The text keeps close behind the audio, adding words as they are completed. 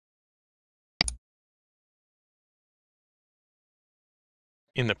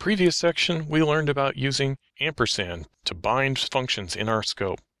In the previous section, we learned about using ampersand to bind functions in our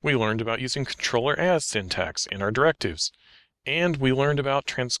scope. We learned about using controller as syntax in our directives. And we learned about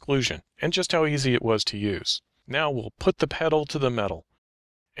transclusion and just how easy it was to use. Now we'll put the pedal to the metal,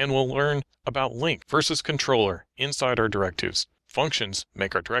 and we'll learn about link versus controller inside our directives. Functions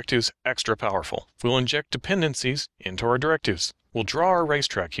make our directives extra powerful. We'll inject dependencies into our directives. We'll draw our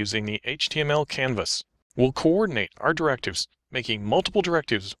racetrack using the HTML canvas. We'll coordinate our directives, making multiple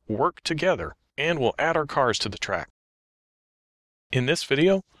directives work together, and we'll add our cars to the track. In this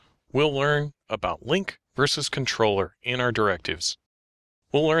video, we'll learn about link versus controller in our directives.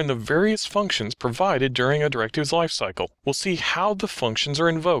 We'll learn the various functions provided during a directive's lifecycle. We'll see how the functions are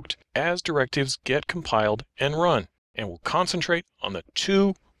invoked as directives get compiled and run. And we'll concentrate on the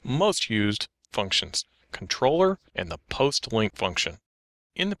two most used functions, controller and the post-link function.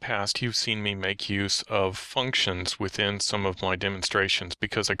 In the past, you've seen me make use of functions within some of my demonstrations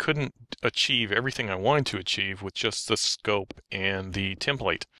because I couldn't achieve everything I wanted to achieve with just the scope and the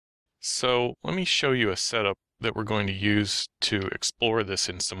template. So let me show you a setup that we're going to use to explore this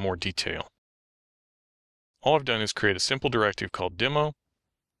in some more detail. All I've done is create a simple directive called demo,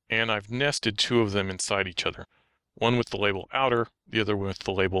 and I've nested two of them inside each other. One with the label outer, the other with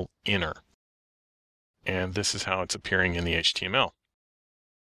the label inner. And this is how it's appearing in the HTML.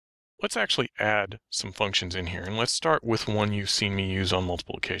 Let's actually add some functions in here, and let's start with one you've seen me use on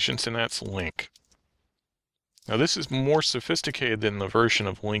multiple occasions, and that's link. Now this is more sophisticated than the version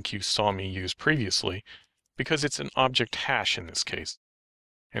of link you saw me use previously, because it's an object hash in this case.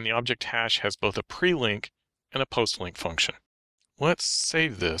 And the object hash has both a pre-link and a post-link function. Let's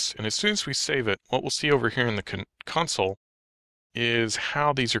save this, and as soon as we save it, what we'll see over here in the console is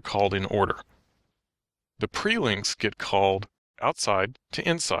how these are called in order. The pre-links get called outside to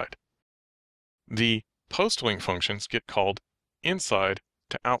inside. The post-link functions get called inside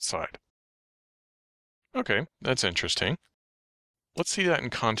to outside. Okay, that's interesting. Let's see that in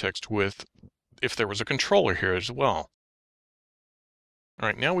context with if there was a controller here as well. All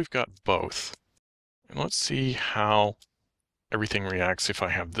right, now we've got both. And let's see how everything reacts if I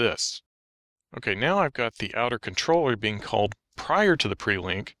have this. Okay, now I've got the outer controller being called prior to the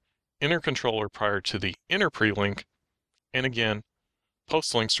pre-link, inner controller prior to the inner pre-link, and again,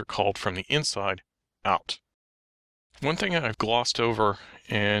 post-links are called from the inside out. One thing I've glossed over,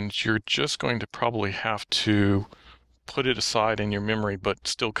 and you're just going to probably have to put it aside in your memory but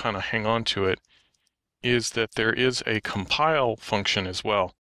still kind of hang on to it, is that there is a compile function as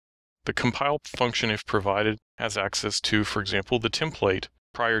well. The compile function, if provided, has access to, for example, the template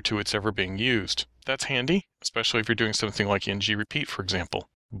prior to its ever being used. That's handy, especially if you're doing something like ng-repeat, for example.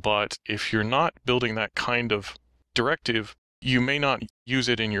 But if you're not building that kind of directive, you may not use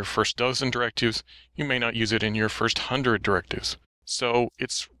it in your first dozen directives, you may not use it in your first 100 directives. So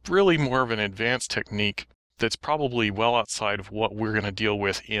it's really more of an advanced technique that's probably well outside of what we're going to deal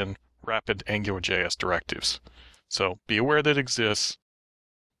with in rapid AngularJS directives. So be aware that it exists,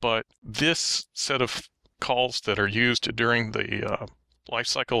 but this set of calls that are used during the life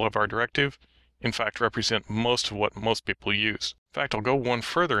cycle of our directive, in fact, represent most of what most people use. In fact, I'll go one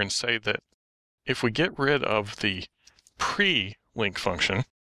further and say that if we get rid of the pre-link function,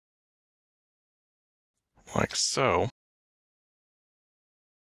 like so,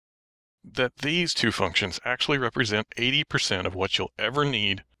 that these two functions actually represent 80% of what you'll ever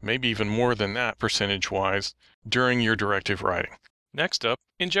need, maybe even more than that percentage-wise, during your directive writing. Next up,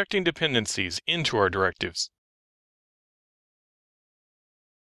 injecting dependencies into our directives.